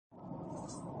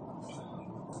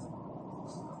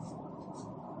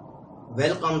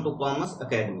Welcome to Commerce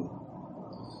Academy.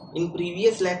 In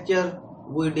previous lecture,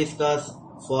 we discussed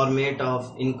format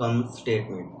of income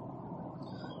statement.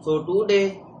 So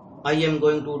today, I am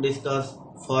going to discuss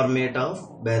format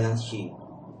of balance sheet.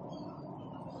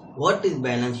 What is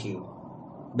balance sheet?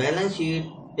 Balance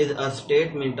sheet is a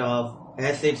statement of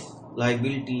assets,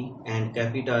 liability and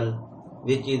capital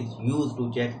which is used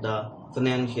to check the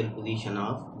financial position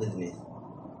of business.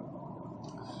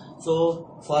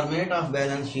 So format of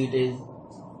balance sheet is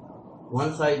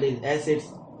one side is assets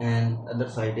and other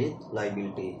side is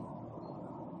liability.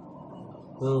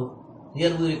 So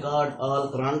here we record all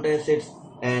current assets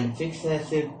and fixed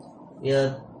assets,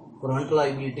 here current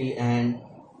liability and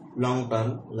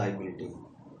long-term liability.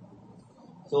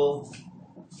 So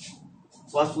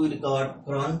first we record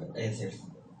current assets.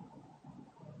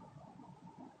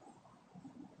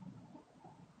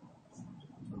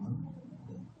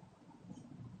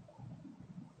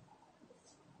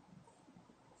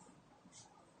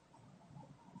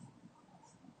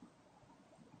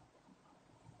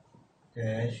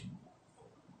 Cash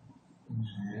in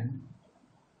hand,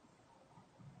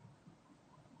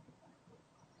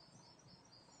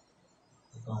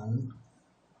 account,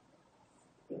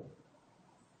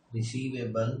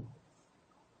 receivable,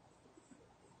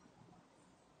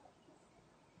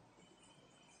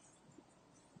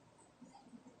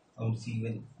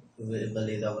 receivable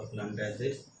is our current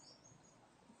assets,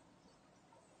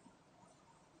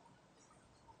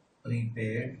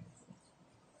 prepaid,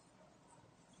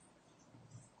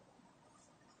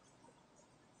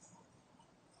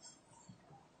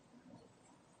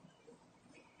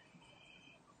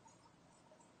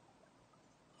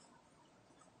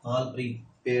 all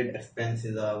prepaid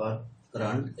expenses are our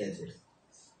current assets.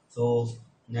 So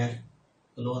next,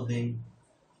 clothing,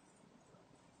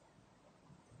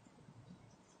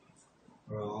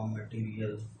 raw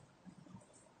material,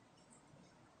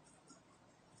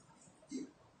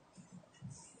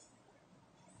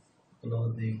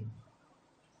 clothing,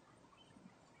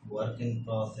 work in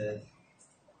process,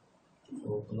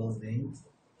 so clothing,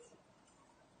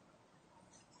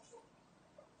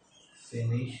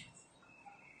 finish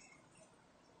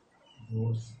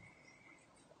goods,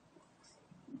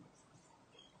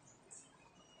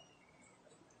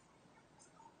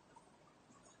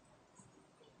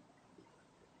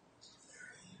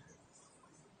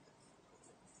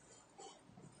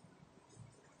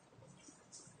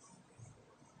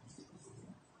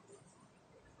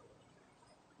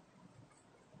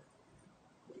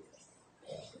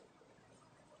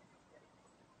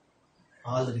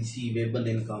 all receivable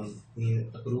income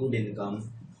means accrued income,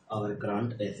 our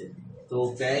current asset.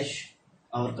 So cash,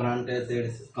 our current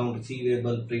assets, account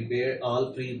receivable, prepaid,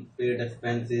 all prepaid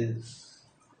expenses,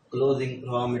 closing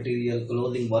raw material,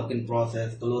 closing work in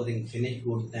process, closing finished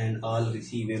goods, and all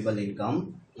receivable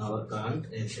income, our current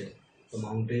asset. So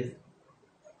amount is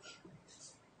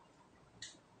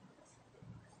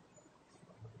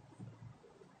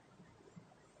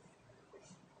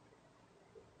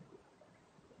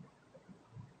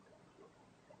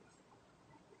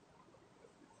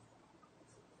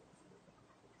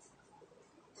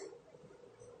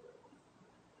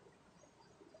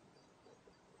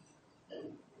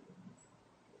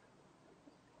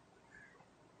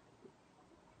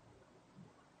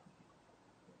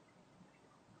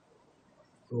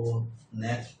so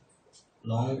next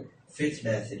long fixed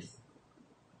assets.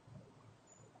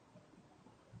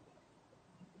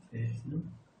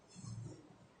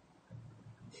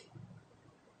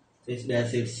 Fixed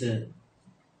assets,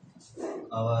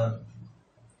 our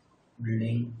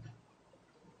building,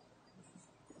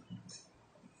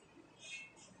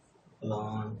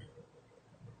 plant,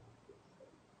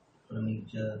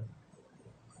 furniture,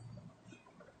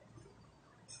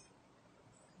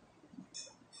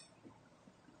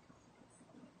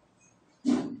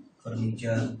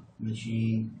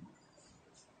 machine,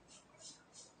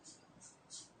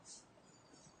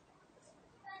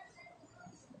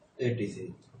 etc.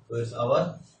 So it's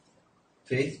our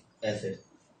fixed asset.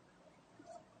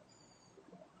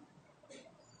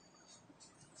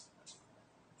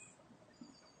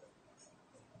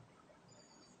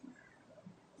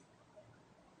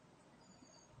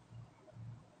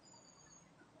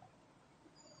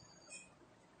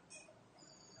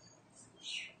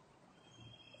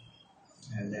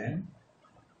 And then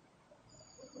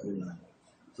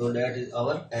so that is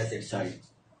our asset side.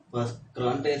 First,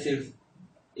 current assets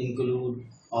include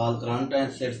all current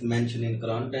assets mentioned in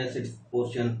current assets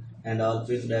portion and all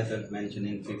fixed assets mentioned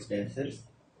in fixed assets.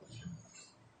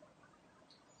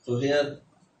 So here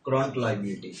current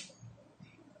liability.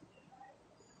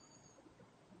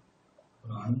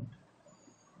 Current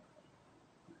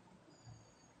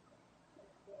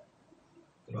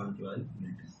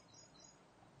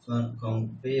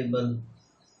count payable,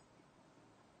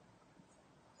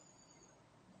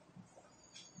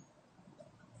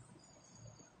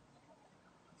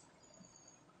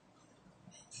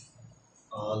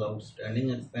 all outstanding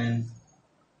expense.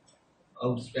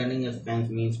 Outstanding expense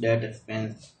means that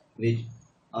expense which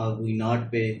we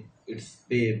not pay, it's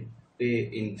pay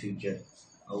in future.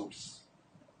 Outs.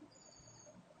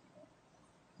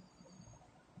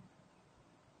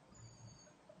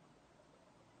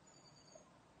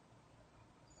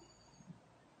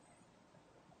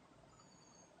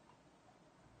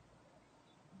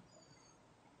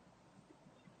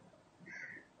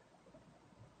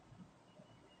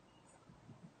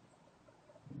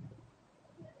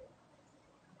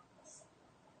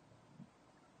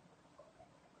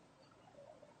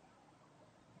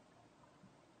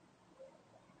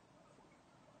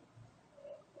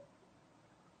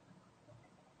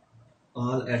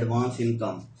 All advance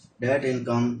income. That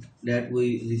income that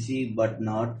we receive but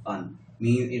not earn.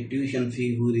 Mean a tuition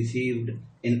fee we received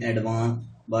in advance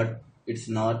but it's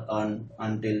not earned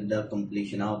until the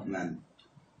completion of month.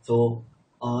 So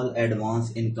all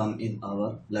advance income is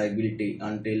our liability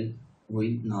until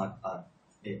we not earn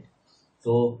it.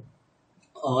 So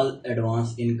all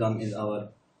advance income is our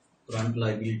current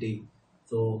liability.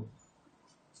 So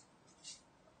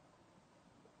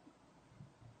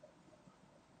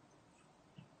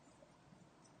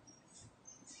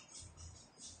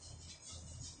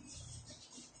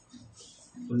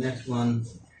next one,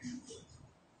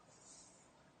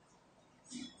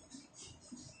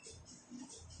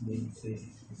 we'll say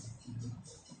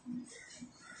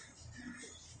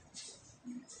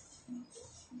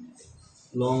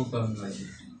long term liability.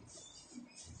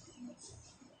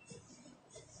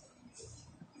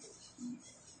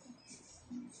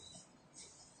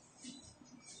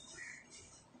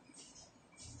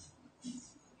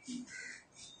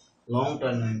 Long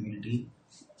term liability,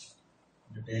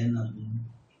 retain earning,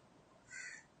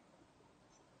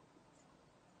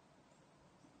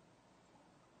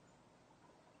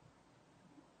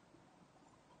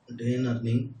 retain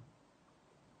earning,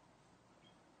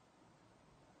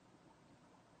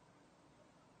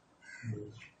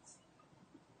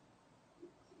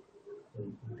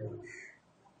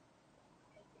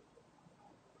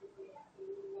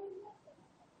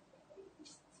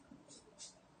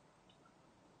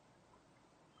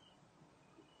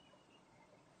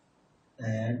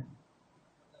 add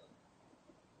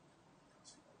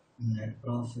net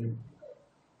profit.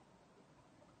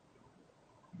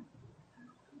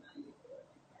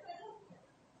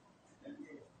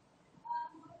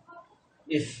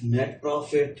 If net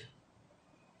profit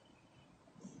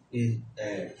is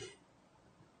add,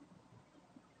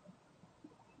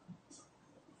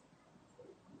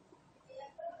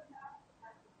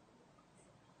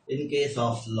 in case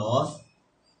of loss,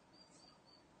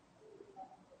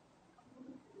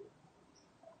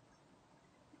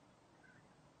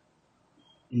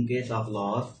 in case of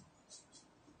loss,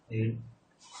 it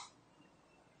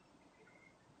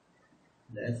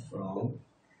less from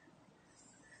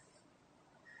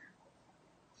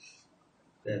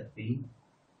capital.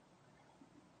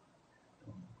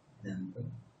 Example.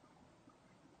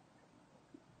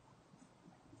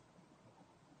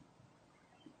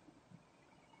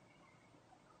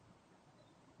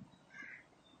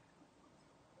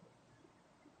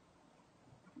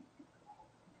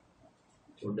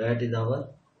 So that is our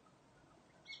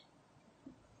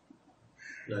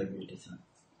liability side.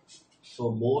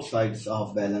 So both sides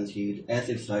of balance sheet,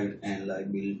 asset side and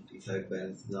liability side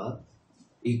balances are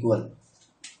equal.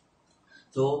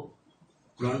 So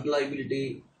current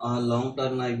liability are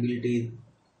long-term liabilities.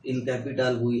 In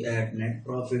capital, we add net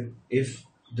profit. If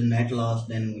the net loss,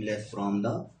 then we less from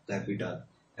the capital.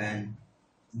 And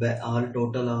all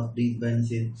total of these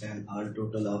balances and all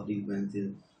total of these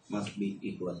balances must be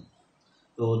equal.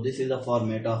 So this is the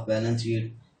format of balance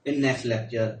sheet. In next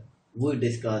lecture, we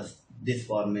discuss this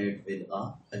format with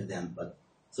a example.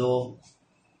 So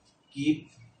keep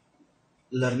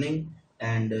learning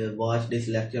and watch this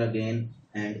lecture again,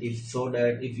 and if so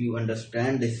that if you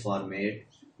understand this format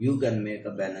you can make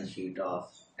a balance sheet of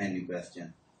any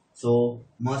question. So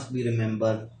must be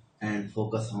remember and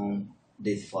focus on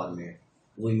this format.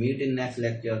 We meet in next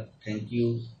lecture. Thank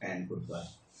you and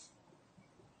goodbye.